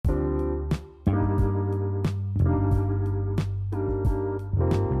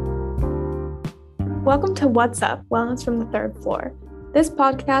Welcome to What's Up, Wellness from the Third Floor. This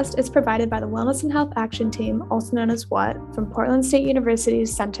podcast is provided by the Wellness and Health Action Team, also known as WHAT, from Portland State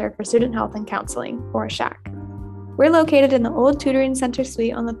University's Center for Student Health and Counseling, or SHAC. We're located in the old Tutoring Center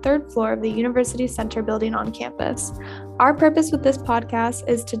suite on the third floor of the University Center building on campus. Our purpose with this podcast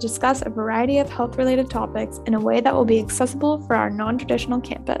is to discuss a variety of health-related topics in a way that will be accessible for our non-traditional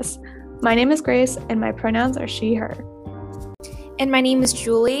campus. My name is Grace, and my pronouns are she, her. And my name is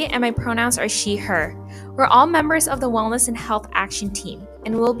Julie, and my pronouns are she, her. We're all members of the Wellness and Health Action Team,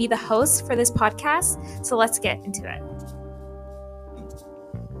 and we'll be the hosts for this podcast, so let's get into it.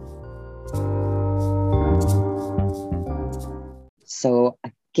 So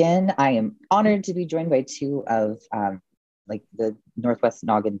again, I am honored to be joined by two of the Northwest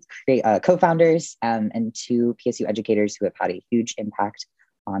Noggin co-founders and two PSU educators who have had a huge impact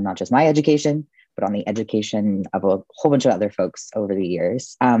on not just my education, but on the education of a whole bunch of other folks over the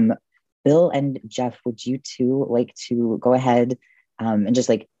years. Bill and Jeff, would you two like to go ahead and just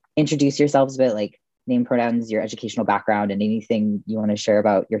introduce yourselves a bit, name, pronouns, your educational background, and anything you want to share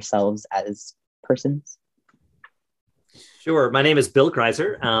about yourselves as persons? Sure. My name is Bill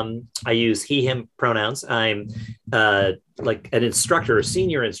Kreiser. I use he, him pronouns. I'm an instructor, a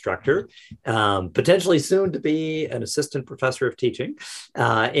senior instructor, potentially soon to be an assistant professor of teaching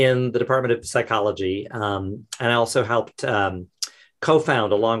in the Department of Psychology. And I also helped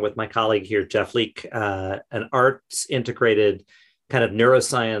co-found, along with my colleague here, Jeff Leek, an arts integrated kind of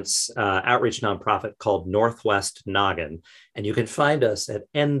neuroscience outreach nonprofit called Northwest Noggin. And you can find us at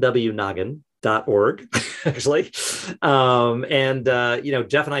nwnoggin.org, actually. Jeff and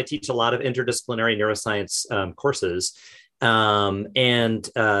I teach a lot of interdisciplinary neuroscience courses.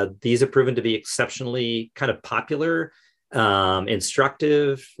 These have proven to be exceptionally kind of popular,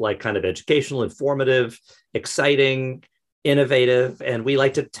 instructive, kind of educational, informative, exciting, innovative. And we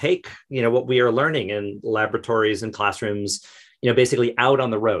like to take, what we are learning in laboratories and classrooms, basically out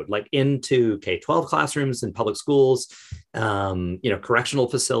on the road, into K-12 classrooms and public schools, correctional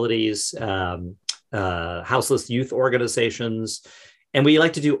facilities, houseless youth organizations. And we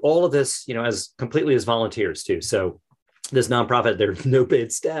like to do all of this, as completely as volunteers too. So this nonprofit, there's no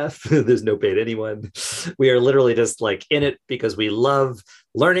paid staff, there's no paid anyone. We are literally just in it because we love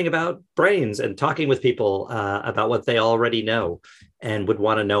learning about brains and talking with people about what they already know and would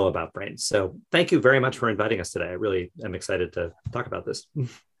want to know about brains. So thank you very much for inviting us today. I really am excited to talk about this.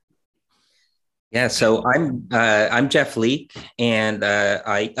 Yeah, so I'm Jeff Leek, and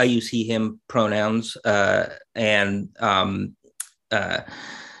I use he, him pronouns, I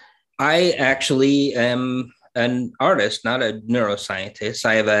actually am an artist, not a neuroscientist.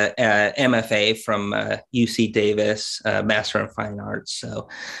 I have a MFA from UC Davis, Master in Fine Arts. So,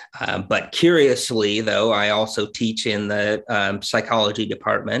 but curiously, though, I also teach in the psychology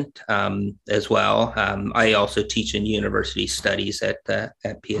department as well. I also teach in university studies at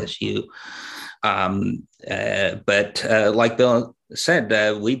PSU. But like Bill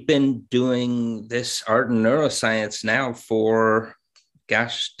said, we've been doing this art and neuroscience now for,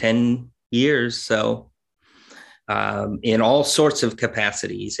 10 years. So in all sorts of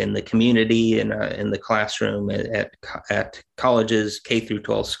capacities, in the community, in the classroom, at colleges, K through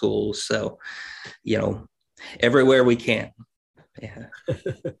 12 schools. So, everywhere we can. Yeah.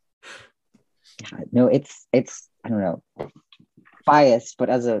 No, it's I don't know, biased, but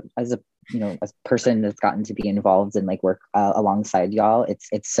as a person that's gotten to be involved and work alongside y'all,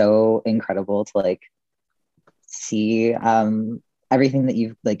 it's so incredible to see everything that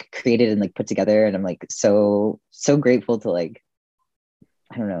you've created and put together. And I'm so grateful to I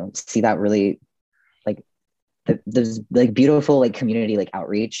don't know, see that really the beautiful community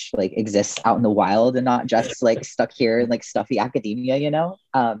outreach exists out in the wild and not just stuck here in stuffy academia,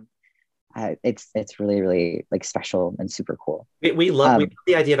 it's really, really special and super cool. We love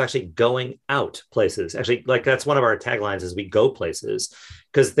the idea of actually going out places. Actually, that's one of our taglines is we go places,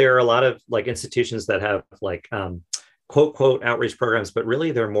 because there are a lot of institutions that have quote outreach programs, but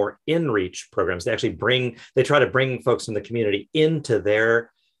really they're more in-reach programs. They actually try to bring folks from the community into their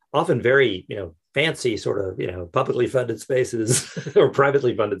often very, fancy sort of, publicly funded spaces or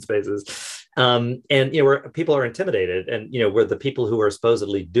privately funded spaces. Where people are intimidated and, where the people who are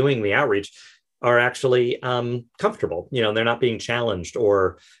supposedly doing the outreach are actually comfortable, they're not being challenged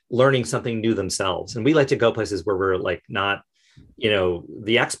or learning something new themselves. And we like to go places where we're not,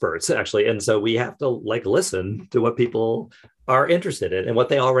 the experts actually. And so we have to listen to what people are interested in and what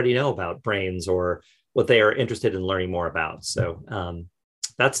they already know about brains or what they are interested in learning more about. So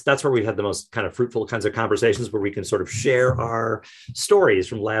that's where we've had the most kind of fruitful kinds of conversations where we can sort of share our stories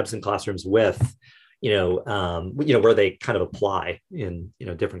from labs and classrooms with, where they kind of apply in,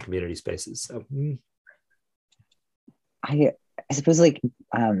 different community spaces. So I suppose like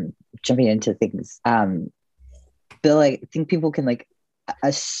jumping into things, Bill, I think people can like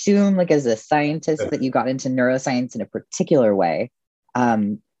assume like as a scientist that you got into neuroscience in a particular way.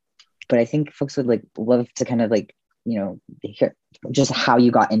 But I think folks would like love to kind of like, hear just how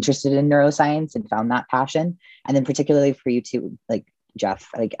you got interested in neuroscience and found that passion. And then particularly for you too, like Jeff,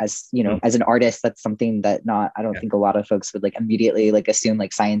 like as as an artist, that's something that I don't think a lot of folks would like immediately like assume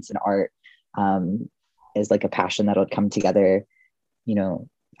like science and art is like a passion that'll come together,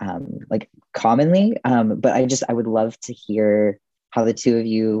 like commonly. But I would love to hear how the two of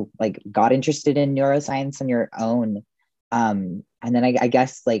you like got interested in neuroscience on your own. And then I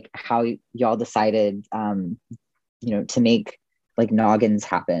guess like how y'all decided, to make like Noggins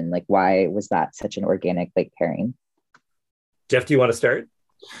happen. Like, why was that such an organic like pairing? Jeff, do you want to start?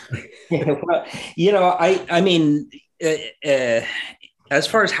 Yeah, well, I mean, as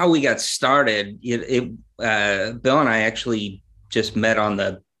far as how we got started, Bill and I actually just met on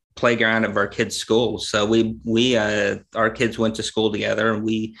the playground of our kids' school. So we our kids went to school together, and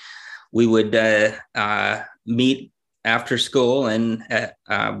we would meet after school, and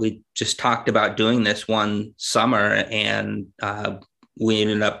we just talked about doing this one summer, and we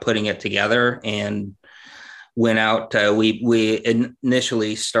ended up putting it together and went out. We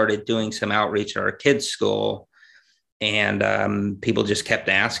initially started doing some outreach at our kids' school, and people just kept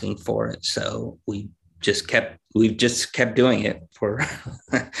asking for it. So we've just kept doing it for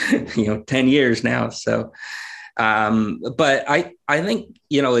 10 years now. So but I think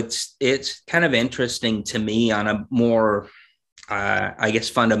it's kind of interesting to me on a more I guess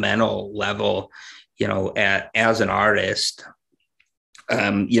fundamental level, as an artist.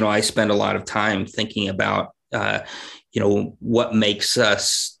 I spend a lot of time thinking about what makes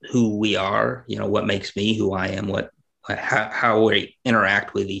us who we are, what makes me who I am, how we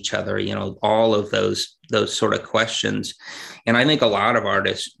interact with each other, all of those sort of questions. And I think a lot of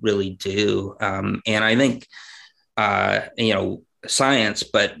artists really do. And I think, science,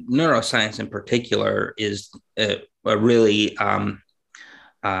 but neuroscience in particular is a really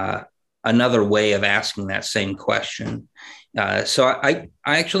another way of asking that same question. So I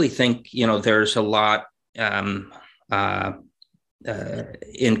actually think, there's a lot in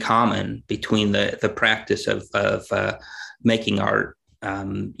common between the practice of making art,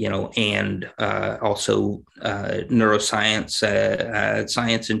 and also neuroscience,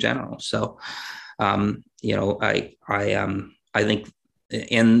 science in general. So, I think,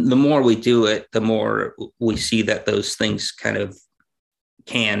 and the more we do it, the more we see that those things kind of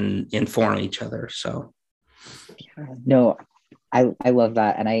can inform each other. So, no, I love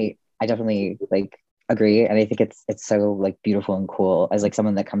that, and I definitely like agree, and I think it's so like beautiful and cool as like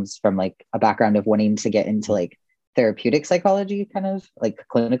someone that comes from like a background of wanting to get into like therapeutic psychology, kind of like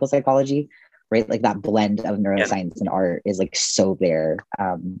clinical psychology, right? Like that blend of neuroscience and art is like so there.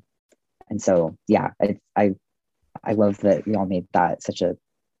 And so yeah, I love that you all made that such a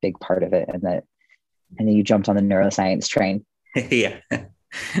big part of it, and then you jumped on the neuroscience train. Yeah.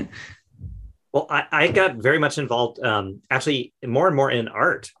 Well, I got very much involved, actually, more and more in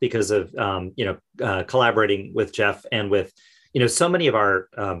art because of collaborating with Jeff and with so many of our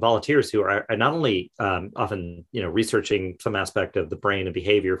volunteers who are not only often researching some aspect of the brain and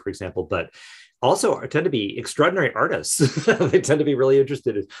behavior, for example, but also tend to be extraordinary artists. They tend to be really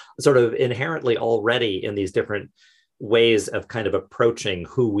interested, sort of inherently already in these different ways of kind of approaching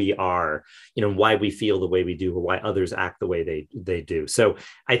who we are, why we feel the way we do, or why others act the way they do. So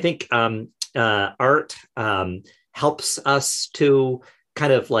I think art helps us to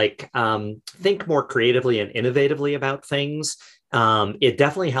kind of like think more creatively and innovatively about things. It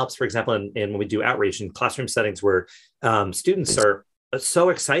definitely helps, for example, in when we do outreach in classroom settings where students are so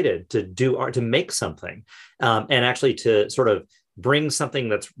excited to do art, to make something, and actually to sort of bring something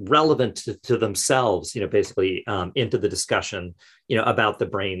that's relevant to themselves, basically into the discussion, about the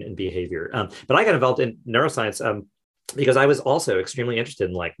brain and behavior. But I got involved in neuroscience because I was also extremely interested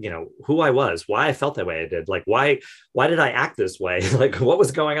in like, who I was, why I felt that way I did, like, why did I act this way? Like, what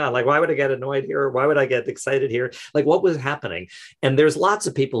was going on? Like, why would I get annoyed here? Why would I get excited here? Like, what was happening? And there's lots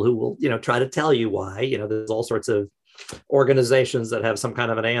of people who will, try to tell you why, there's all sorts of organizations that have some kind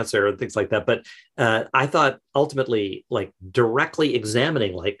of an answer and things like that. But I thought ultimately, like directly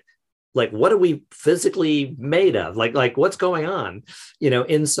examining, like what are we physically made of? Like what's going on,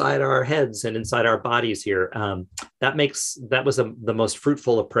 inside our heads and inside our bodies here. That was the most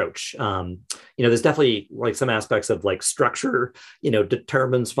fruitful approach. There's definitely like some aspects of like structure,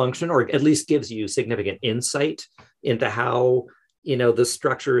 determines function, or at least gives you significant insight into how the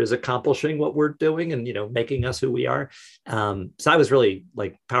structure is accomplishing what we're doing and, making us who we are. So I was really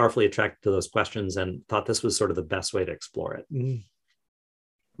like powerfully attracted to those questions and thought this was sort of the best way to explore it.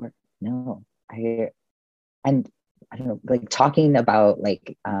 No, and I don't know, like talking about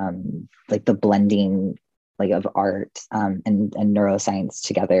like the blending like of art and neuroscience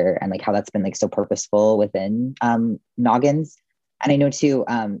together, and like how that's been like so purposeful within Noggins. And I know too,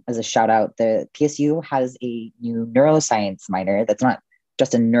 as a shout out, the PSU has a new neuroscience minor that's not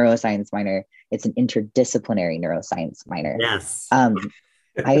just a neuroscience minor, it's an interdisciplinary neuroscience minor. Yes.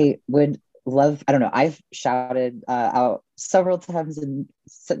 I would love, I don't know, I've shouted out several times in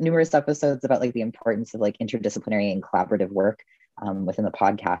numerous episodes about like the importance of like interdisciplinary and collaborative work within the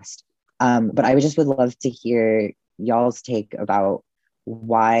podcast. But I just would love to hear y'all's take about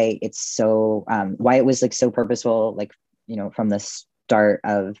why it's so, why it was like so purposeful, like, from the start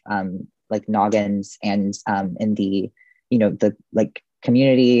of like Noggins and in the, the like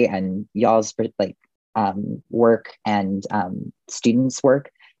community and y'all's like work and students' work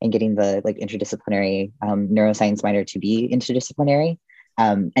and getting the like interdisciplinary neuroscience minor to be interdisciplinary,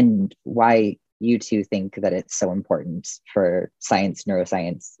 and why you two think that it's so important for science,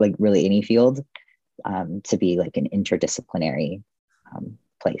 neuroscience, like really any field, to be like an interdisciplinary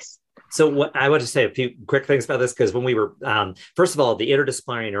place. So what I want to say a few quick things about this, because when we were, first of all, the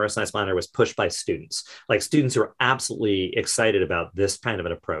interdisciplinary neuroscience minor was pushed by students, like students who are absolutely excited about this kind of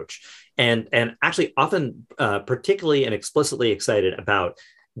an approach. And actually often particularly and explicitly excited about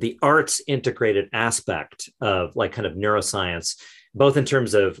the arts integrated aspect of like kind of neuroscience, both in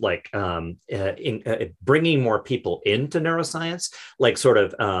terms of like bringing more people into neuroscience, like sort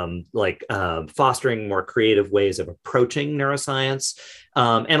of fostering more creative ways of approaching neuroscience,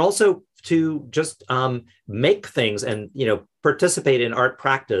 and also to just make things and participate in art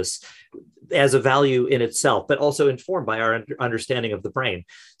practice as a value in itself, but also informed by our understanding of the brain.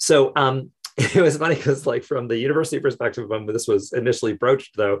 So it was funny because like from the university perspective, when this was initially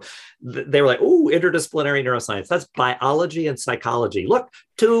broached though, they were like, "Oh, interdisciplinary neuroscience, that's biology and psychology. Look,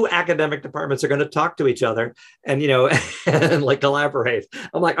 two academic departments are going to talk to each other and, and like collaborate."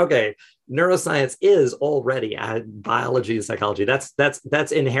 I'm like, okay, neuroscience is already biology and psychology.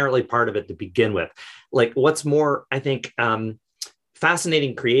 That's inherently part of it to begin with. Like what's more, I think,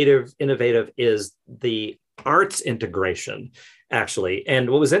 fascinating, creative, innovative is the arts integration, actually. And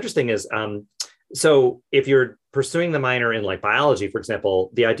what was interesting is, so if you're pursuing the minor in like biology, for example,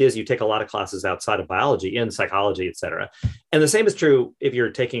 the idea is you take a lot of classes outside of biology in psychology, et cetera. And the same is true if you're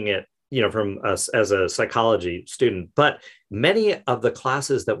taking it, from us as a psychology student. But many of the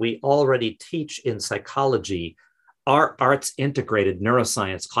classes that we already teach in psychology are arts integrated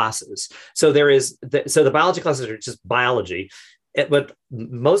neuroscience classes. So so the biology classes are just biology, but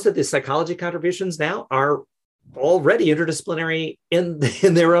most of the psychology contributions now are already interdisciplinary in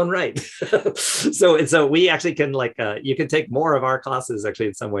their own right. so we actually can like you can take more of our classes actually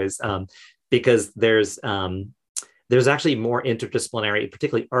in some ways, because there's actually more interdisciplinary,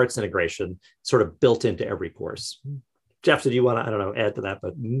 particularly arts integration, sort of built into every course. Jeff, did you want to, I don't know, add to that?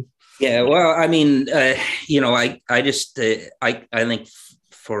 But yeah, well, I mean, I just I think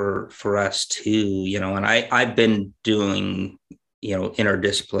for us too, and I've been doing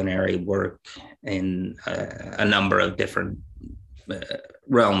interdisciplinary work in a number of different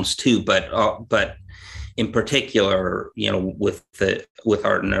realms too, but in particular, with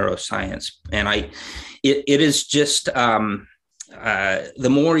art and neuroscience, and it is just the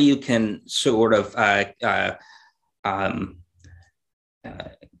more you can sort of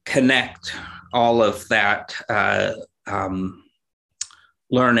connect all of that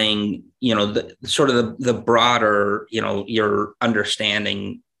learning, the sort of the broader, your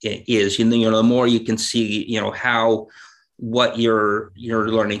understanding is, the more you can see, how what you're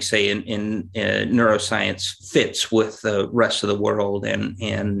learning, say in neuroscience, fits with the rest of the world,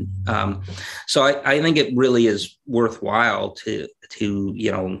 and so I think it really is worthwhile to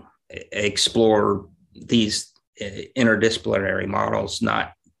explore these interdisciplinary models,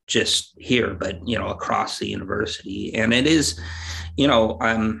 not just here, but across the university. And it is,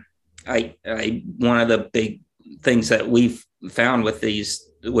 I one of the big things that we've found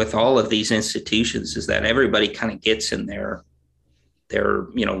with all of these institutions is that everybody kind of gets in their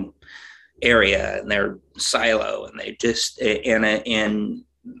area and their silo, and they just and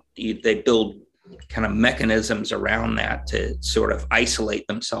they build kind of mechanisms around that to sort of isolate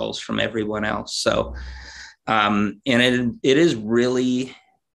themselves from everyone else. So and it is really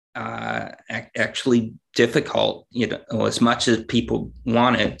actually difficult, as much as people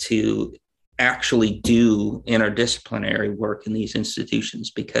wanted to actually do interdisciplinary work in these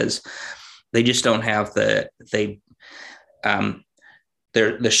institutions, because they just don't have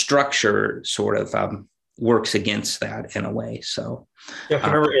the structure sort of works against that in a way. So yeah,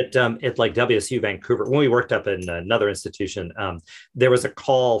 I remember at like WSU Vancouver, when we worked up in another institution, there was a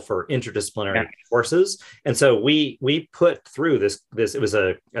call for interdisciplinary courses. And so we put through this, it was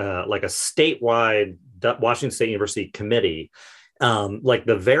a like a statewide Washington State University committee, like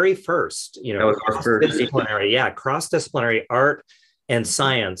the very first, cross-disciplinary art and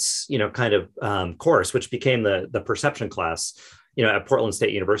science, kind of course, which became the perception class, at Portland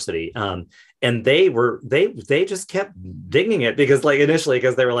State University. And they just kept digging it because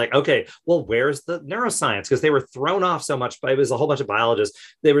they were like, okay, well, where's the neuroscience? Because they were thrown off so much by, it was a whole bunch of biologists.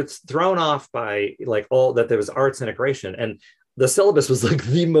 They were thrown off by like all that there was arts integration. And the syllabus was like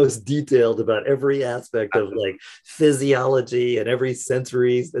the most detailed about every aspect of like physiology and every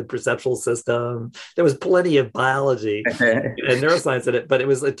sensory and perceptual system. There was plenty of biology and neuroscience in it, but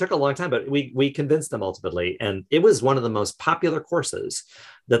it took a long time, but we convinced them ultimately. And it was one of the most popular courses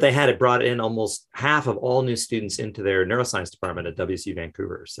that they had. It brought in almost half of all new students into their neuroscience department at WSU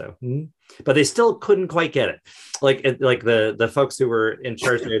Vancouver. So, but they still couldn't quite get it. Like the folks who were in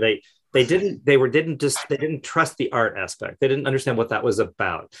charge there, they didn't trust the art aspect. They didn't understand what that was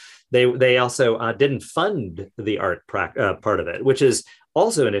about. They also didn't fund the art part of it, which is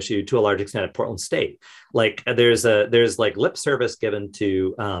also an issue to a large extent at Portland State. Like there's like lip service given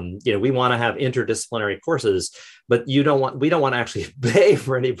to, we want to have interdisciplinary courses, but we don't want to actually pay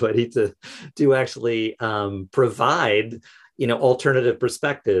for anybody to actually provide, alternative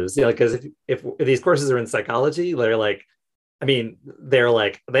perspectives, because if these courses are in psychology, they don't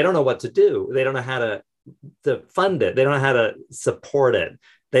know what to do. They don't know how to fund it. They don't know how to support it.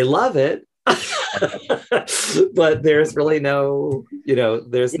 They love it, but there's really no,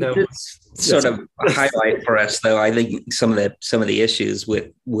 there's no sort of a highlight for us, though. I think some of the issues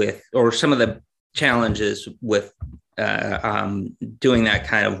with or some of the challenges with doing that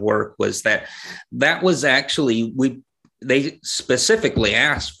kind of work was that was actually they specifically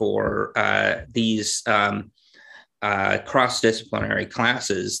asked for these cross-disciplinary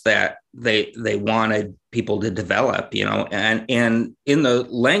classes that they wanted people to develop, and in the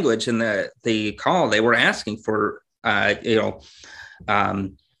language in the call, they were asking for,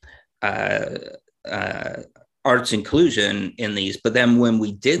 arts inclusion in these. But then when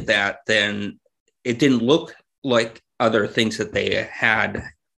we did that, then it didn't look like other things that they had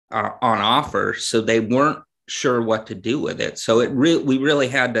on offer. So they weren't sure what to do with it. So we really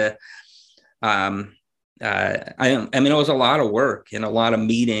had to, it was a lot of work and a lot of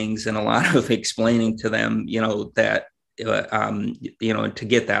meetings and a lot of explaining to them, that, to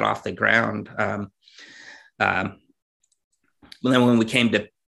get that off the ground. But then when we came to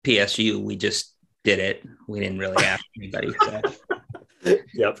PSU, we just did it. We didn't really ask anybody. So.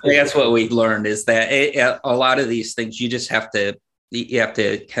 Yep. That's what we learned is that a lot of these things, you have to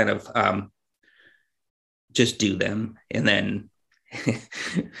kind of just do them and then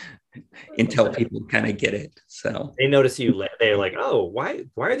until people kind of get it. So they notice you, they're like, oh, why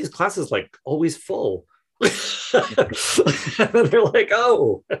are these classes like always full? And they're like,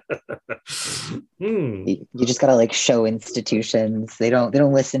 oh. You just gotta like show institutions. They don't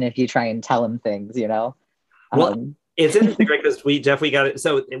listen if you try and tell them things, Well, it's interesting, right? Because we got it.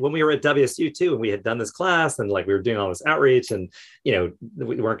 So when we were at WSU too, and we had done this class and like we were doing all this outreach and, we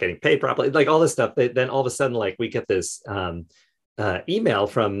weren't getting paid properly, like all this stuff. Then all of a sudden, like we get this email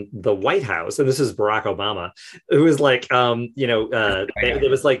from the White House, and this is Barack Obama, who was like,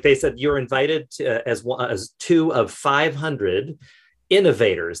 it was like they said you're invited to, as two of 500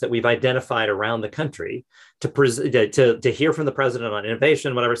 innovators that we've identified around the country to hear from the president on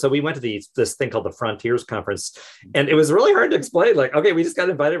innovation, whatever. So we went to this thing called the Frontiers Conference, and it was really hard to explain. Like, okay, we just got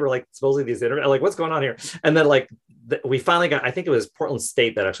invited. We're like supposedly these like, what's going on here? And then like we finally got. I think it was Portland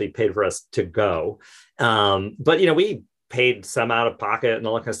State that actually paid for us to go, but we paid some out of pocket and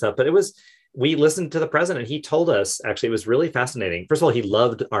all that kind of stuff. But we listened to the president. He told us, actually, it was really fascinating. First of all, he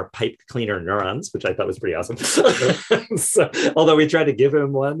loved our pipe cleaner neurons, which I thought was pretty awesome. So, although we tried to give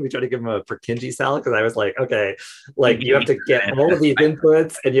him one, we tried to give him a Purkinje salad, because I was like, okay, like you have to get all of these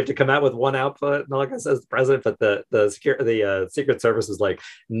inputs and you have to come out with one output and all that kind of stuff as the president. But the Secret Service was like,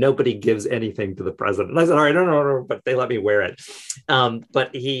 nobody gives anything to the president. And I said, all right, no, but they let me wear it.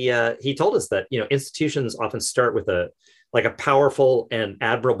 But he told us that, institutions often start with a powerful and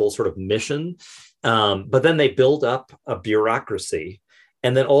admirable sort of mission. But then they build up a bureaucracy.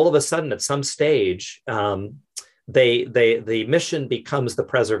 And then all of a sudden at some stage, the mission becomes the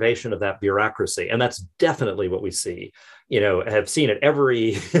preservation of that bureaucracy. And that's definitely what we see, have seen at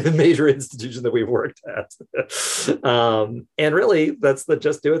every major institution that we've worked at. And really that's the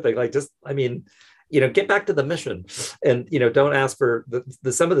just do it thing. get back to the mission, and don't ask for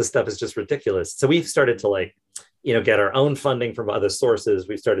some of the stuff is just ridiculous. So we've started to get our own funding from other sources.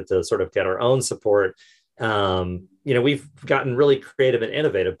 We've started to sort of get our own support. We've gotten really creative and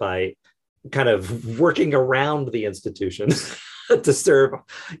innovative by kind of working around the institution to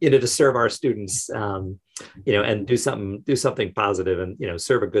serve our students, and do something positive and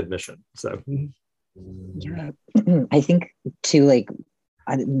suRve a good mission. So yeah, I think too,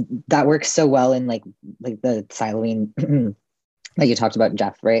 that works so well in like the siloing that you talked about,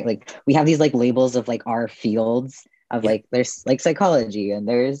 Jeff, right? Like we have these labels of our fields of there's psychology, and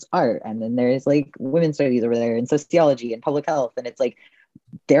there's art, and then there's women's studies over there, and sociology and public health, and it's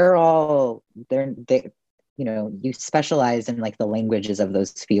you specialize in the languages of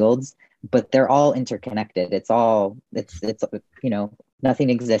those fields, but they're all interconnected. It's nothing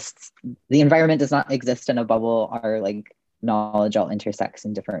exists. The environment does not exist in a bubble. Our knowledge all intersects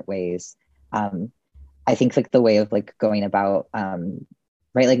in different ways. I think the way of going about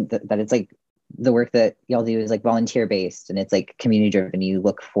right, that it's the work that y'all do is volunteer based, and it's community driven. You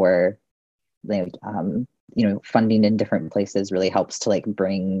look for funding in different places really helps to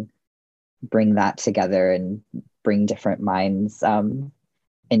bring that together and bring different minds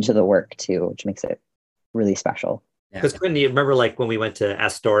into the work too, which makes it really special. Because Quinn, you remember when we went to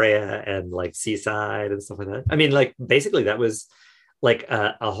Astoria and Seaside and stuff like that? I mean, basically that was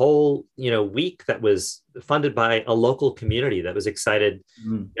a whole week that was funded by a local community that was excited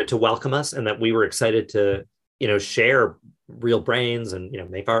to welcome us, and that we were excited to share real brains and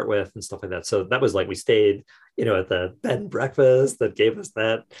make art with and stuff like that. So that was we stayed at the bed and breakfast that gave us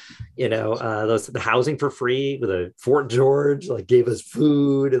that the housing for free with a Fort George gave us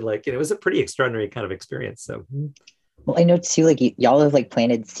food, and it was a pretty extraordinary kind of experience. So well, I know too, y'all have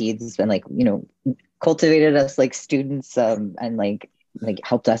planted seeds and cultivated us students, and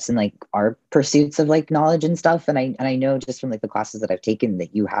helped us in our pursuits of knowledge and stuff. And I know just from the classes that I've taken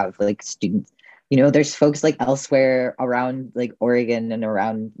that you have students, there's folks elsewhere around Oregon and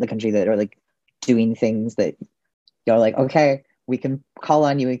around the country that are doing things that y'all are okay, we can call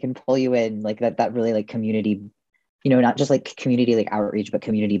on you, we can pull you in, that really community, not just community outreach, but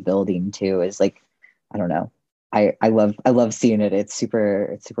community building too is I don't know. I love seeing it. It's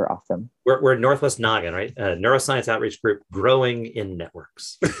super awesome. We're Northwest Noggin, right? Neuroscience outreach group growing in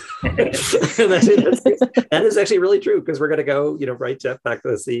networks. That is actually really true, because we're going to go, right, Jeff, back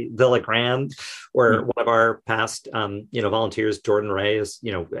to see Villa Grande, where one of our past, volunteers, Jordan Ray, is,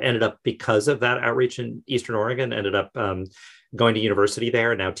 ended up, because of that outreach in Eastern Oregon, ended up going to university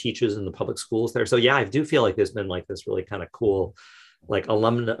there and now teaches in the public schools there. So yeah, I do feel there's been this really kind of cool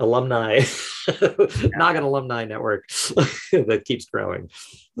alumni Noggin alumni network that keeps growing.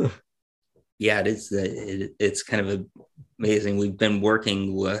 Yeah, it is. It's kind of amazing. We've been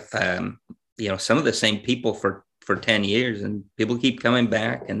working with some of the same people for 10 years, and people keep coming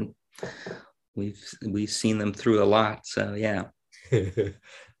back, and we've seen them through a lot. So yeah.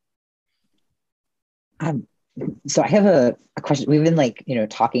 So I have a question. We've been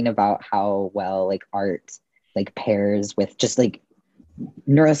talking about how well art pairs with just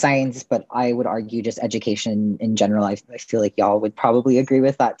neuroscience, but I would argue just education in general. I feel y'all would probably agree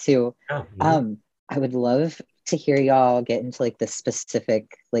with that too. Oh, yeah. I would love to hear y'all get into the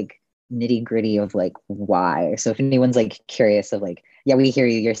specific nitty gritty of why. So if anyone's curious of yeah, we hear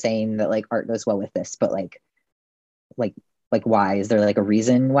you, you're saying that art goes well with this, but why? Is there a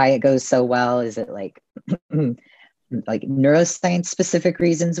reason why it goes so well? Is it neuroscience specific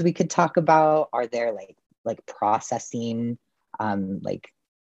reasons we could talk about? Are there processing I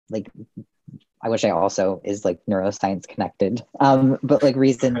wish I also is neuroscience connected, but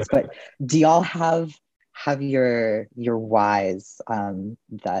reasons. But do y'all have your whys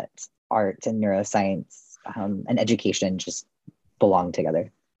that art and neuroscience and education just belong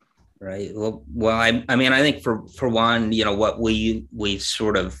together? Right. Well, I mean, I think for one, what we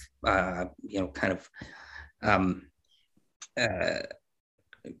sort of kind of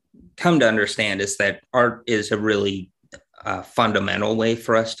come to understand is that art is a really fundamental way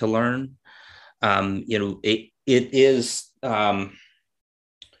for us to learn. It is. I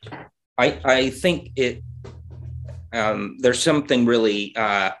think it. There's something really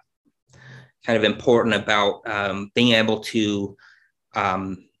kind of important about being able to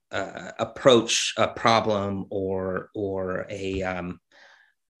approach a problem or a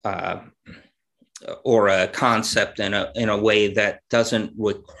concept in a way that doesn't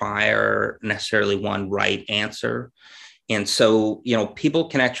require necessarily one right answer. And so, people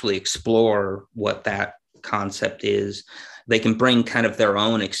can actually explore what that concept is. They can bring kind of their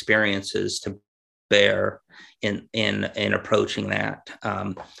own experiences to bear in approaching that.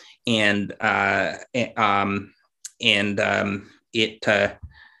 and it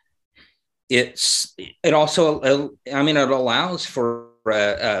also, I mean, it allows for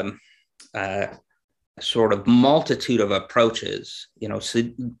a sort of multitude of approaches, you know. So,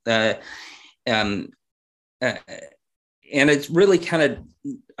 and it's really kind of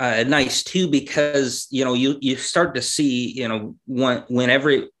nice too, because you start to see, when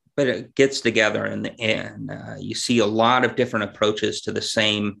everybody gets together and you see a lot of different approaches to the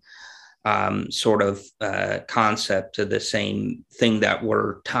same sort of concept, to the same thing that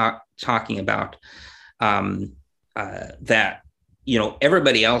we're talking about, that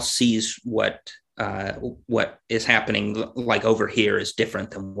everybody else sees what is happening, like over here, is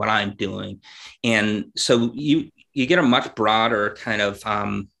different than what I'm doing, and so you get a much broader kind of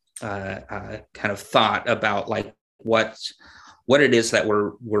thought about like what it is that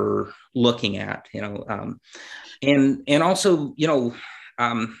we're looking at, and also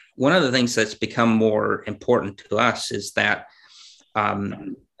one of the things that's become more important to us is that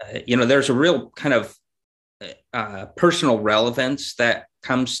there's a real kind of personal relevance that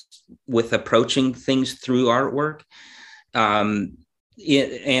comes with approaching things through artwork.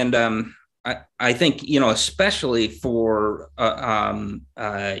 I think, especially for, a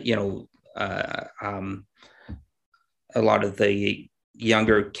lot of the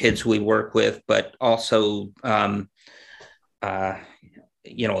younger kids we work with, but also,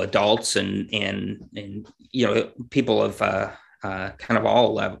 adults and people of kind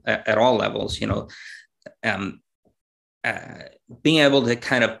of at all levels, being able to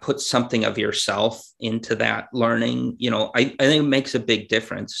kind of put something of yourself into that learning, I think it makes a big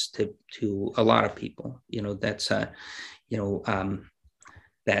difference to a lot of people, that's, that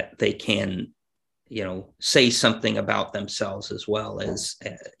they can, say something about themselves as well as,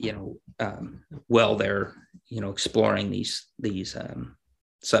 while they're, exploring these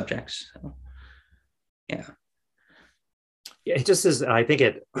subjects. So, yeah. Yeah, it just is. I think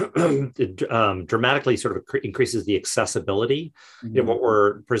it dramatically sort of increases the accessibility of what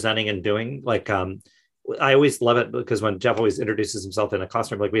we're presenting and doing. Like, I always love it because when Jeff always introduces himself in a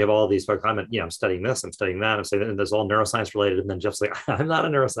classroom, like we have all these folks, I'm studying this, I'm studying that, I'm studying that, and there's all neuroscience related. And then Jeff's like, I'm not a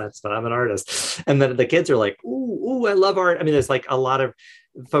neuroscientist, but I'm an artist. And then the kids are like, ooh, I love art. I mean, there's like a lot of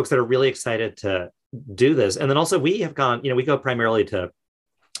folks that are really excited to do this. And then also we have gone, we go primarily to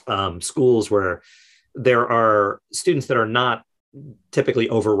schools where there are students that are not typically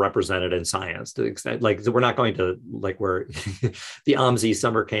overrepresented in science, to the extent, like, we're not going to, like, we're the OMSI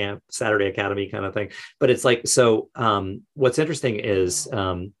summer camp, Saturday Academy kind of thing. But it's like, so what's interesting is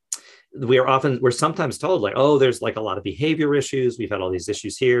we're sometimes told, like, oh, there's like a lot of behavior issues. We've had all these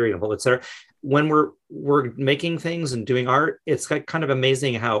issues here, et cetera. When we're making things and doing art, it's like kind of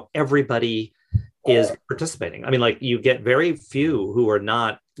amazing how everybody is participating. I mean, like, you get very few who are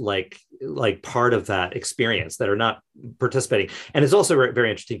not like part of that experience, that are not participating. And it's also very,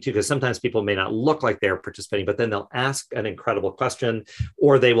 very interesting too, because sometimes people may not look like they're participating, but then they'll ask an incredible question,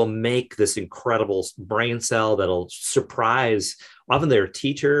 or they will make this incredible brain cell that'll surprise often their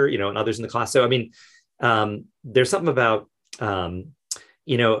teacher, and others in the class. So, I mean, there's something about,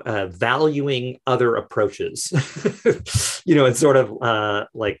 valuing other approaches, and sort of one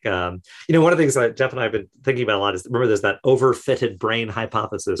of the things that Jeff and I have been thinking about a lot is, remember, there's that overfitted brain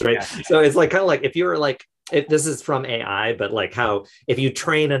hypothesis, right? Yeah. So it's like kind of like, if you're like, this is from AI, but like how if you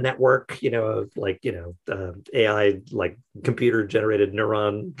train a network, of AI, like computer generated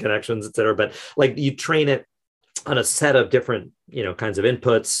neuron connections, et cetera, but like you train it on a set of different, kinds of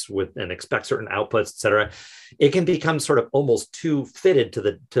inputs and expect certain outputs, et cetera, it can become sort of almost too fitted to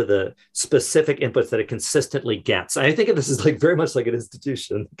the specific inputs that it consistently gets. I think of this as like very much like an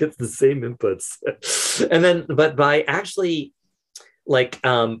institution, it gets the same inputs. And then, but by actually like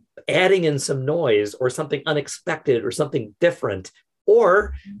adding in some noise or something unexpected or something different,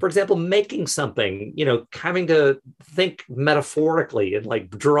 or, for example, making something, having to think metaphorically and like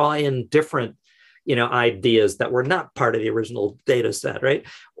draw in different ideas that were not part of the original data set, right?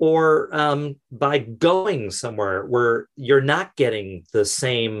 Or by going somewhere where you're not getting the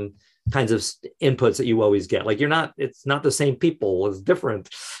same kinds of inputs that you always get. Like, it's not the same people, it's different.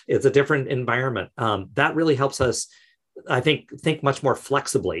 It's a different environment. That really helps us, I think much more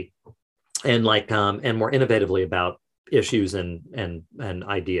flexibly and and more innovatively about issues and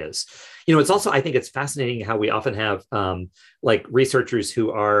ideas. It's also, I think it's fascinating how we often have like researchers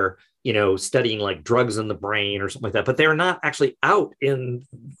who are studying like drugs in the brain or something like that, but they're not actually out in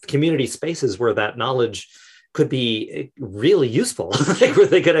community spaces where that knowledge could be really useful, like where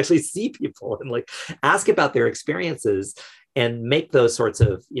they could actually see people and like ask about their experiences and make those sorts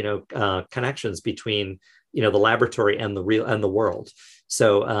of, connections between you know, the laboratory and the real and the world.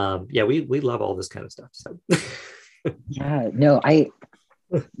 So yeah, we love all this kind of stuff. So yeah, no,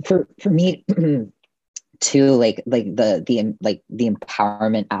 for me too, like the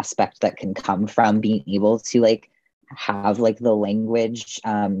empowerment aspect that can come from being able to like have like the language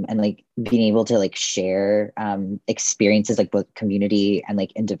and like being able to like share experiences like both community and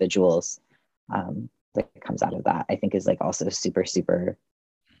like individuals that comes out of that, I think is like also super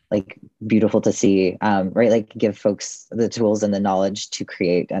like beautiful to see, right? Like give folks the tools and the knowledge to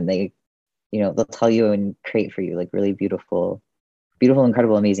create, and they, you know, they'll tell you and create for you like really beautiful,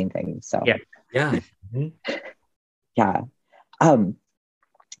 incredible, amazing things. So yeah. Yeah.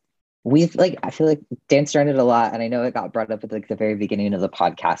 We've like, I feel like Dan started a lot, and I know it got brought up at like the very beginning of the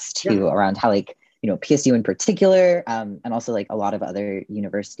podcast too, around how like, you know, PSU in particular, and also like a lot of other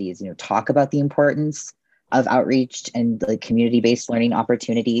universities, you know, talk about the importance of outreach and like community-based learning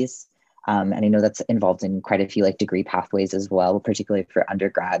opportunities. And I know that's involved in quite a few like degree pathways as well, particularly for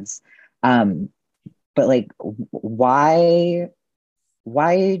undergrads. But like, why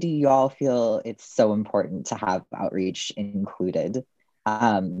do y'all feel it's so important to have outreach included?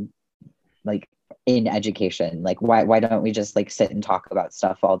 Like in education, like why don't we just like sit and talk about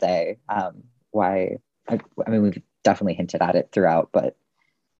stuff all day? Why? I mean, we've definitely hinted at it throughout, but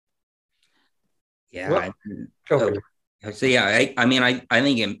yeah. So yeah, I mean, I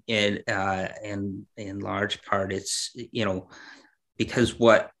think in large part it's, you know, because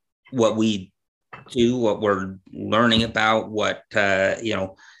what we do, what we're learning about, what you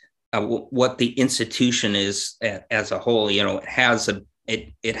know, what the institution is as a whole, you know,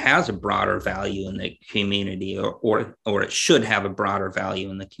 it has a broader value in the community, or it should have a broader value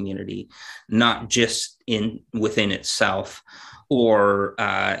in the community, not just within itself, or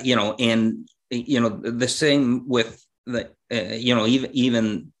you know, and you know, the same with the you know,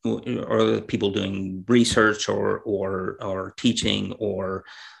 even or the people doing research or teaching, or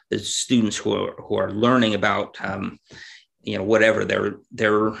the students who are learning about you know, whatever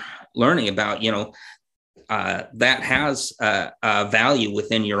they're learning about, you know, that has a value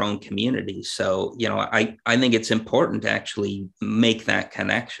within your own community. So, you know, I think it's important to actually make that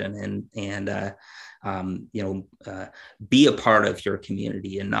connection and you know, be a part of your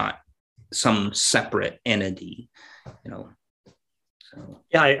community and not some separate entity, you know. So.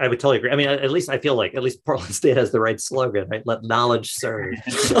 Yeah, I would totally agree. I mean, at least I feel like at least Portland State has the right slogan, right? Let knowledge serve.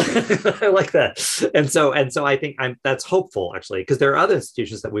 I like that. And so I think that's hopeful, actually, because there are other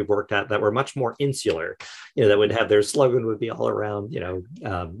institutions that we've worked at that were much more insular, you know, that would have their slogan would be all around, you know,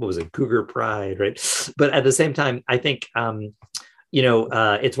 what was it, Cougar Pride, right? But at the same time, I think, you know,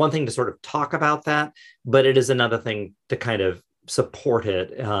 it's one thing to sort of talk about that, but it is another thing to kind of support it.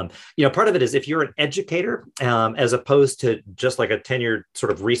 You know, part of it is if you're an educator, as opposed to just like a tenured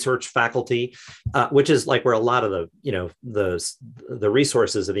sort of research faculty, which is like where a lot of the, you know, the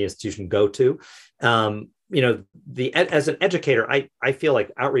resources of the institution go to. You know, as an educator, I feel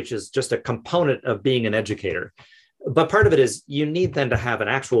like outreach is just a component of being an educator. But part of it is you need then to have an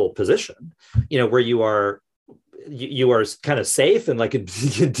actual position, you know, where you are kind of safe and like you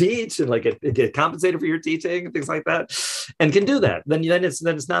can teach and like get compensated for your teaching and things like that, and can do that. Then it's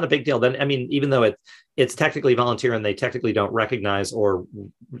not a big deal. Then, I mean, even though it's technically volunteer and they technically don't recognize or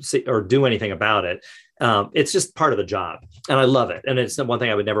do anything about it, it's just part of the job, and I love it. And it's one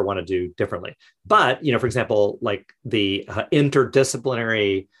thing I would never want to do differently. But, you know, for example, like the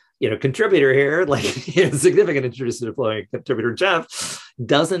interdisciplinary, you know, contributor here, like, you know, significant interdisciplinary contributor Jeff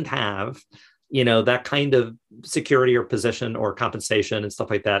doesn't have, you know, that kind of security or position or compensation and stuff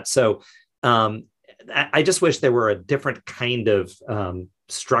like that. So I just wish there were a different kind of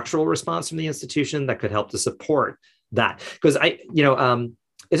structural response from the institution that could help to support that. Because it's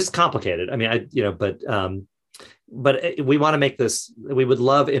just complicated. I mean, but we want to make this, we would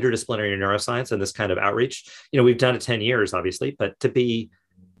love interdisciplinary neuroscience and this kind of outreach. You know, we've done it 10 years, obviously, but to be,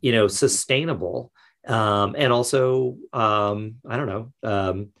 you know, sustainable and also,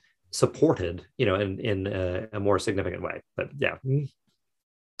 supported, you know, in a more significant way. But yeah, does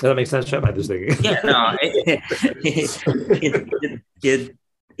that make sense, Jeff? I'm just thinking. Yeah, no,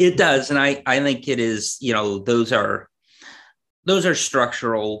 it does, and I think it is. You know, those are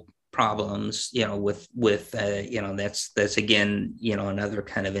structural problems. You know, with you know, that's again, you know, another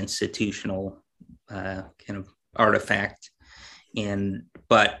kind of institutional kind of artifact. And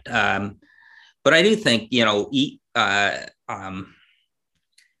but I do think, you know,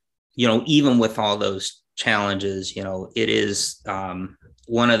 you know, even with all those challenges, you know, it is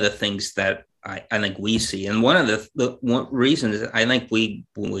one of the things that I think we see. And one of the reasons I think we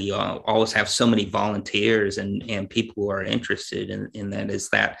always have so many volunteers and people who are interested in that is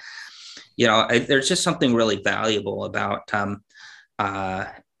that, there's just something really valuable about,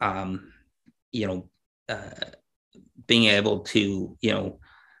 you know, being able to,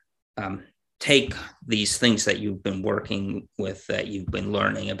 take these things that you've been working with, that you've been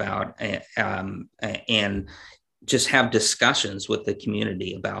learning about, and just have discussions with the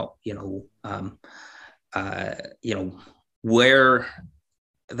community about, where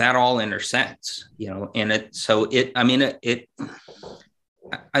that all intersects, and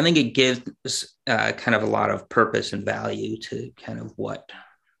I think it gives kind of a lot of purpose and value to kind of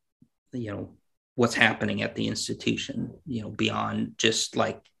what's happening at the institution, beyond just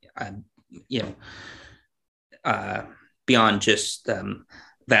like, beyond just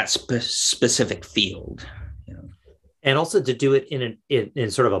that specific field, And also to do it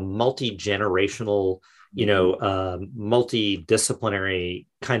in sort of a multi-generational, multidisciplinary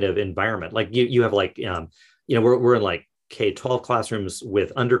kind of environment. Like you have like, we're in like K-12 classrooms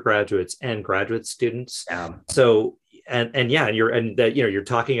with undergraduates and graduate students. So, you're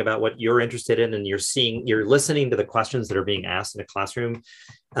talking about what you're interested in, and you're listening to the questions that are being asked in a classroom.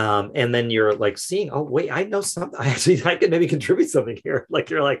 And then you're like seeing, oh, wait, I know something. I can maybe contribute something here. Like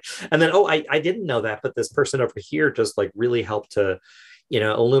you're like, and then, oh, I didn't know that, but this person over here just like really helped to,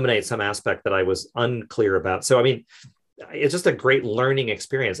 illuminate some aspect that I was unclear about. So, I mean, it's just a great learning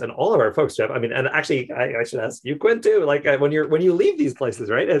experience. And all of our folks, Jeff, I mean, and actually I should ask you, Quinn, too, like when you leave these places,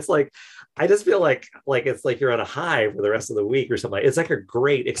 right? It's like, I just feel like it's like you're on a high for the rest of the week or something. It's like a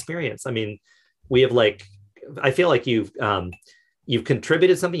great experience. I mean, we have I feel like you've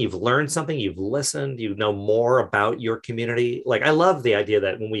contributed something, you've learned something, you've listened, you know more about your community. Like, I love the idea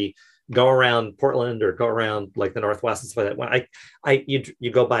that when we go around Portland or go around like the Northwest and stuff like that, when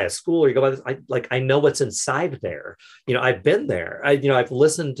you go by a school or you go by this, I know what's inside there. I've been there. I've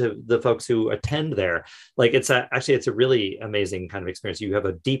listened to the folks who attend there. Like, it's a really amazing kind of experience. You have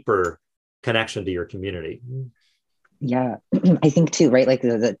a deeper connection to your community. Yeah, I think too, right? Like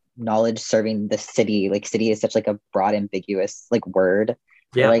the knowledge serving the city, like city is such like a broad, ambiguous like word.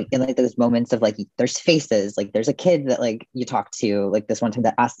 Yeah. Like in like those moments of like, there's faces, like there's a kid that like you talk to, like this one time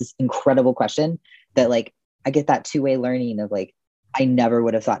that asked this incredible question that like, I get that two-way learning of like, I never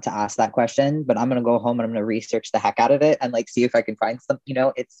would have thought to ask that question, but I'm going to go home and I'm going to research the heck out of it and like, see if I can find some,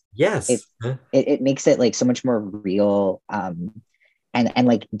 it makes it like so much more real. And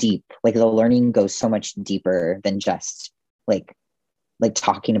like deep, like the learning goes so much deeper than just like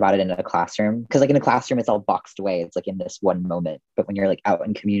talking about it in a classroom. Cause like in a classroom, it's all boxed away. It's like in this one moment, but when you're like out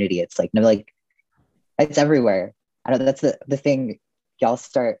in community, it's like, no, like it's everywhere. I don't know. That's the thing. Y'all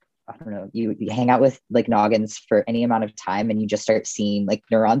start, I don't know, you hang out with like noggins for any amount of time and you just start seeing like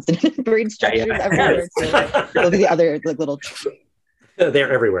neurons and brain structures everywhere. So, like, look at the other like little.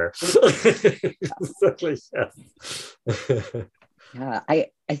 They're everywhere. Exactly. Yeah,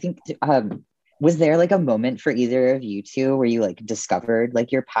 I think was there like a moment for either of you two where you like discovered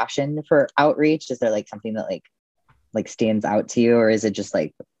like your passion for outreach? Is there like something that like stands out to you, or is it just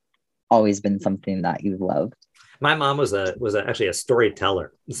like always been something that you've loved? My mom was actually a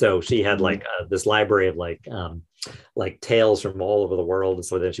storyteller, so she had like this library of like tales from all over the world, and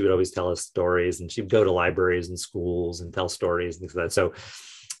so then she would always tell us stories, and she'd go to libraries and schools and tell stories and things like that. So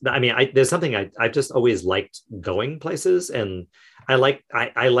I mean, there's something I just always liked going places, and I like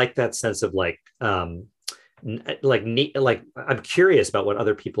that sense of like I'm curious about what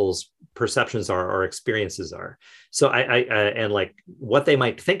other people's perceptions are or experiences are. So I and like what they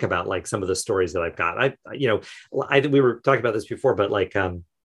might think about like some of the stories that I've got. We were talking about this before, but like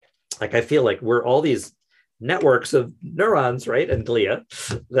I feel like we're all these networks of neurons, right, and glia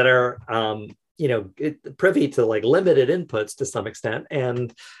that are privy to like limited inputs to some extent,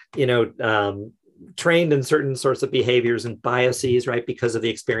 and trained in certain sorts of behaviors and biases, right, because of the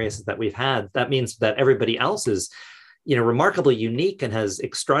experiences that we've had. That means that everybody else is remarkably unique and has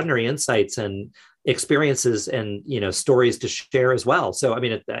extraordinary insights and experiences and stories to share as well. So I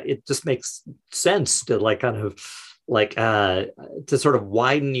mean, it just makes sense to like kind of like to sort of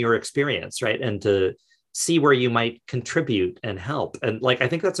widen your experience, right, and to see where you might contribute and help. And like I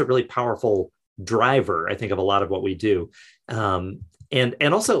think that's a really powerful driver, I think, of a lot of what we do. And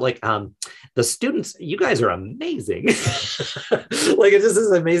also like the students, you guys are amazing. Like it just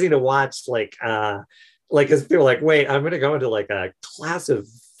is amazing to watch, like as people are like, wait, I'm going to go into like a class of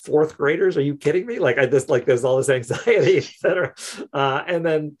fourth graders. Are you kidding me? Like there's all this anxiety, et cetera. And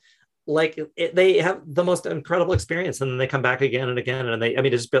then they have the most incredible experience, and then they come back again and again, and it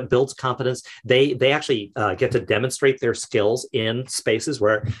just builds confidence. They actually get to demonstrate their skills in spaces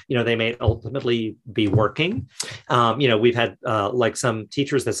where they may ultimately be working. We've had like some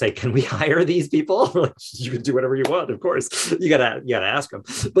teachers that say, "Can we hire these people?" We're like, "You can do whatever you want, of course. You gotta ask them."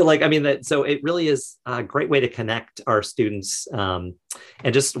 But so it really is a great way to connect our students and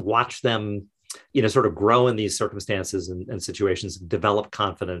just watch them sort of grow in these circumstances and situations, develop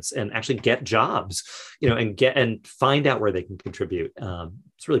confidence, and actually get jobs, and find out where they can contribute.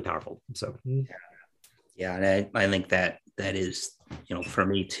 It's really powerful. So, yeah, and I think that is, for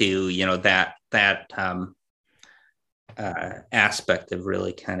me too, that aspect of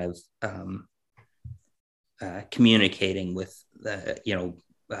really kind of communicating with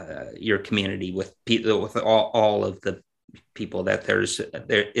your community, with people, with all of the people, that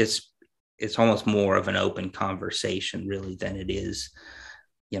it's almost more of an open conversation really than it is,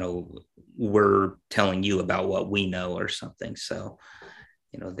 we're telling you about what we know or something. So,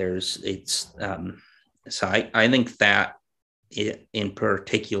 so I think that it, in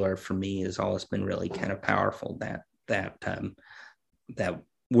particular for me, has always been really kind of powerful, that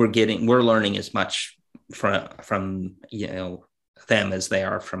we're learning as much from them as they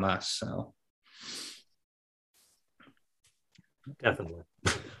are from us. So definitely.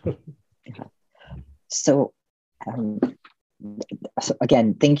 So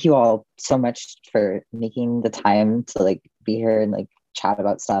again, thank you all so much for making the time to be here and chat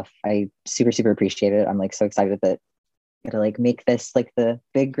about stuff. I super appreciate it. I'm so excited that I'm gonna make this the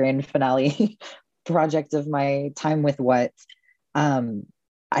big grand finale project of my time with What.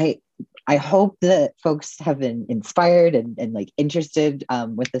 I hope that folks have been inspired and interested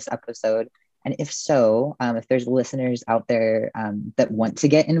with this episode. And if so, if there's listeners out there that want to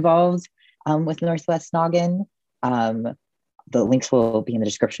get involved with Northwest Noggin, the links will be in the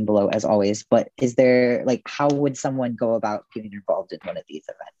description below as always. But is there how would someone go about getting involved in one of these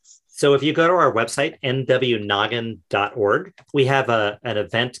events? So if you go to our website, nwnoggin.org, we have an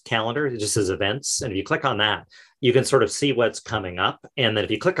event calendar. It just says events. And if you click on that, you can sort of see what's coming up. And then if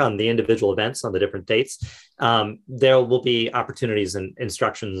you click on the individual events on the different dates, there will be opportunities and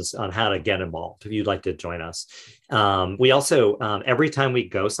instructions on how to get involved if you'd like to join us. We also, every time we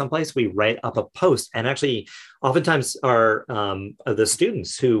go someplace, we write up a post. And actually, oftentimes the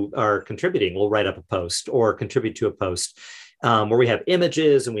students who are contributing will write up a post or contribute to a post. Where we have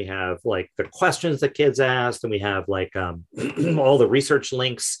images and we have the questions that kids asked, and we have all the research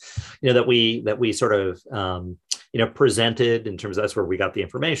links, that we sort of, presented in terms of that's where we got the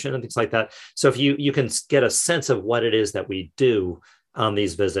information and things like that. So if you can get a sense of what it is that we do on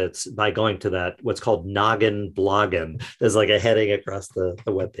these visits by going to that, what's called Noggin Bloggin. There's a heading across the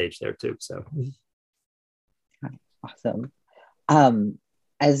webpage there too. So awesome.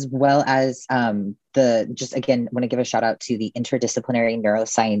 As well as just again, want to give a shout out to the interdisciplinary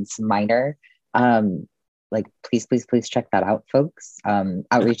neuroscience minor. Please check that out, folks.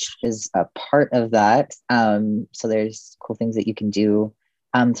 Outreach is a part of that. So there's cool things that you can do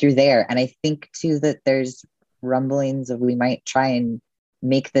through there. And I think too that there's rumblings of we might try and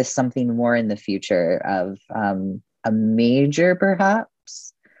make this something more in the future of a major perhaps.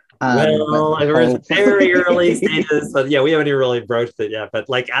 We're very early stages, but yeah, we haven't even really broached it yet. But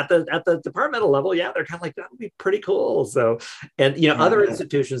at the departmental level, yeah, they're kind of that would be pretty cool. So, and other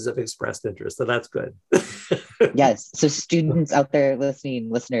institutions have expressed interest, so that's good. Yes. So students out there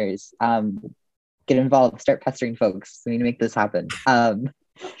listeners, get involved, start pestering folks. We need to make this happen.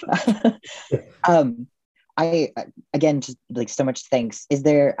 I again, just so much thanks. Is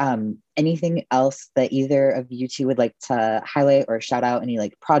there anything else that either of you two would like to highlight or shout out?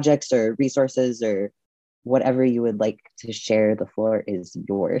 Any projects or resources or whatever you would like to share? The floor is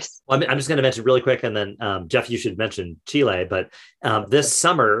yours. Well, I'm just going to mention really quick, and then Jeff, you should mention Chile. But this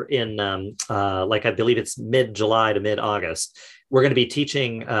summer in I believe it's mid-July to mid-August, we're going to be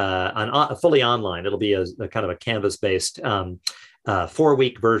teaching on fully online. It'll be a kind of a Canvas-based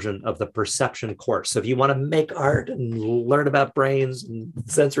 4-week version of the perception course. So if you want to make art and learn about brains and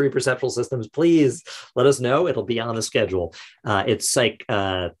sensory perceptual systems, please let us know. It'll be on the schedule. It's Psych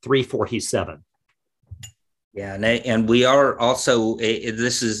 347. Yeah, and we are also,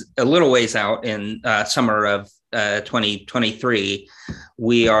 this is a little ways out in summer of 2023.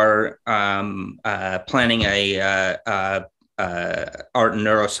 We are planning a art and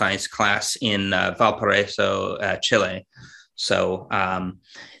neuroscience class in Valparaiso, Chile. So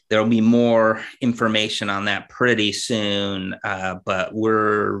there'll be more information on that pretty soon, but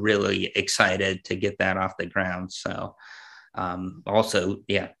we're really excited to get that off the ground. So also,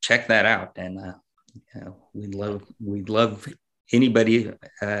 yeah, check that out. And we'd love anybody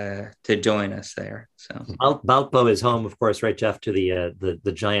to join us there. So Balpo is home, of course, right, Jeff, to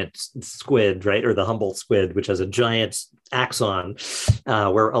the giant squid, right, or the Humboldt squid, which has a giant axon,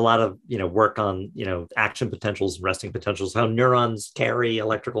 where a lot of work on action potentials and resting potentials, how neurons carry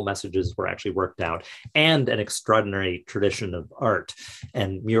electrical messages were actually worked out, and an extraordinary tradition of art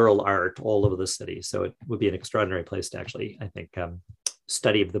and mural art all over the city. So it would be an extraordinary place to actually, I think,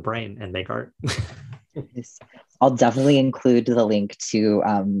 study the brain and make art. I'll definitely include the link to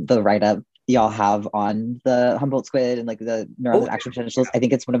the write-up y'all have on the Humboldt squid and like the neural action potentials. I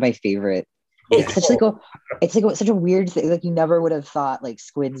think it's one of my favorite. It's such a weird thing. Like you never would have thought like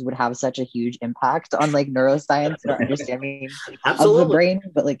squids would have such a huge impact on like neuroscience and our understanding of the brain.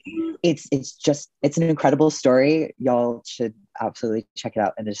 But like it's an incredible story. Y'all should absolutely check it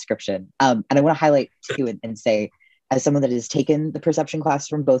out in the description. And I want to highlight too and say, as someone that has taken the perception class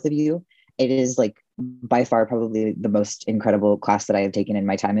from both of you, it is like by far probably the most incredible class that I have taken in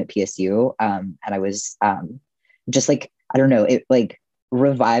my time at PSU. And I was just like, I don't know, it like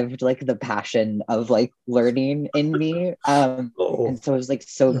revived like the passion of like learning in me. And so I was like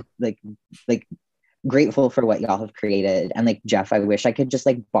so like grateful for what y'all have created. And like Jeff, I wish I could just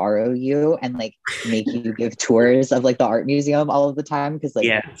like borrow you and like make you give tours of like the art museum all of the time, because like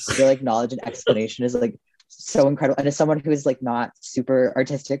your like knowledge and explanation is like so incredible. And as someone who is like not super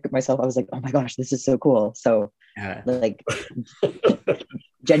artistic myself, I was like, oh my gosh, this is so cool. So like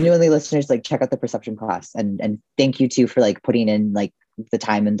genuinely, listeners, like check out the perception class, and thank you too for like putting in like the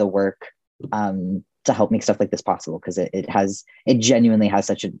time and the work to help make stuff like this possible, because it genuinely has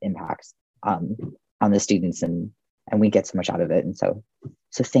such an impact on the students, and we get so much out of it. And so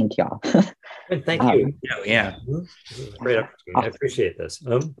thank y'all. Thank you. Great opportunity. I appreciate this.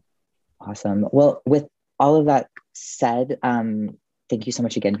 Awesome. Well, with all of that said, thank you so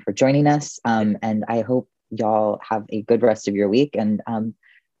much again for joining us. And I hope y'all have a good rest of your week, and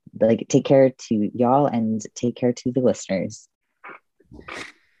like take care to y'all and take care to the listeners.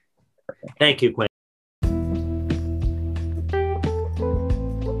 Thank you, Quinn.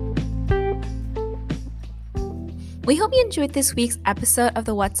 We hope you enjoyed this week's episode of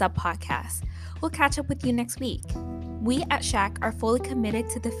the What's Up podcast. We'll catch up with you next week. We at SHAC are fully committed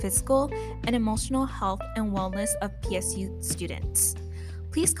to the physical and emotional health and wellness of PSU students.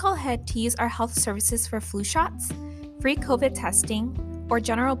 Please call ahead to use our health services for flu shots, free COVID testing, or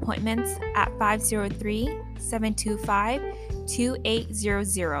general appointments at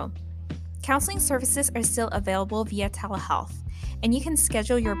 503-725-2800. Counseling services are still available via telehealth, and you can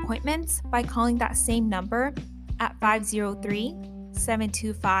schedule your appointments by calling that same number at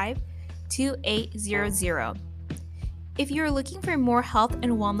 503-725-2800. If you're looking for more health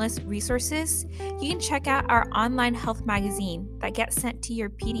and wellness resources, you can check out our online health magazine that gets sent to your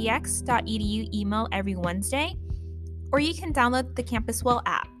pdx.edu email every Wednesday, or you can download the Campus Well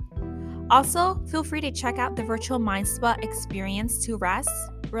app. Also, feel free to check out the virtual Mind Spa experience to rest,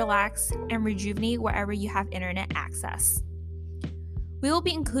 relax, and rejuvenate wherever you have internet access. We will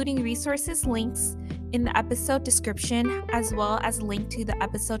be including resources links in the episode description, as well as a link to the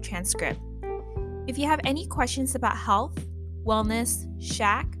episode transcript. If you have any questions about health, wellness,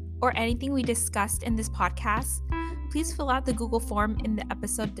 SHAC, or anything we discussed in this podcast, please fill out the Google form in the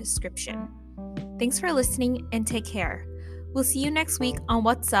episode description. Thanks for listening and take care. We'll see you next week on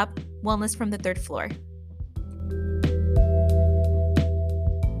What's Up, Wellness from the Third Floor.